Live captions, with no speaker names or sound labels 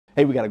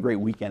Hey, we got a great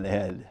weekend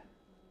ahead.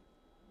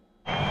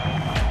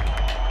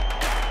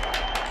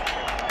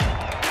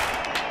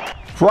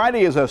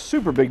 Friday is a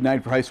super big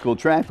night for high school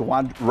track. The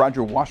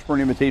Roger Washburn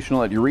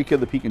Invitational at Eureka,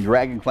 the Pekin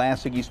Dragon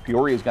Classic. East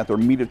Peoria's got their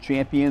Meet of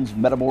Champions.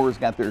 Metamore's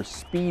got their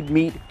Speed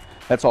Meet.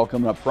 That's all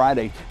coming up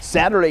Friday.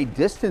 Saturday,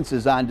 distance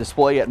is on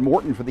display at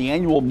Morton for the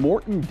annual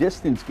Morton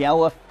Distance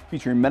Gala,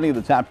 featuring many of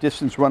the top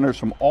distance runners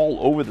from all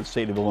over the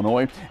state of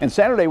Illinois. And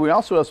Saturday, we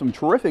also have some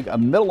terrific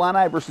Middle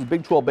Illini versus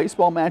Big 12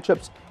 baseball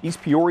matchups.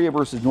 East Peoria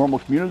versus Normal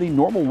Community,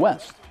 Normal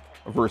West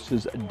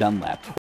versus Dunlap.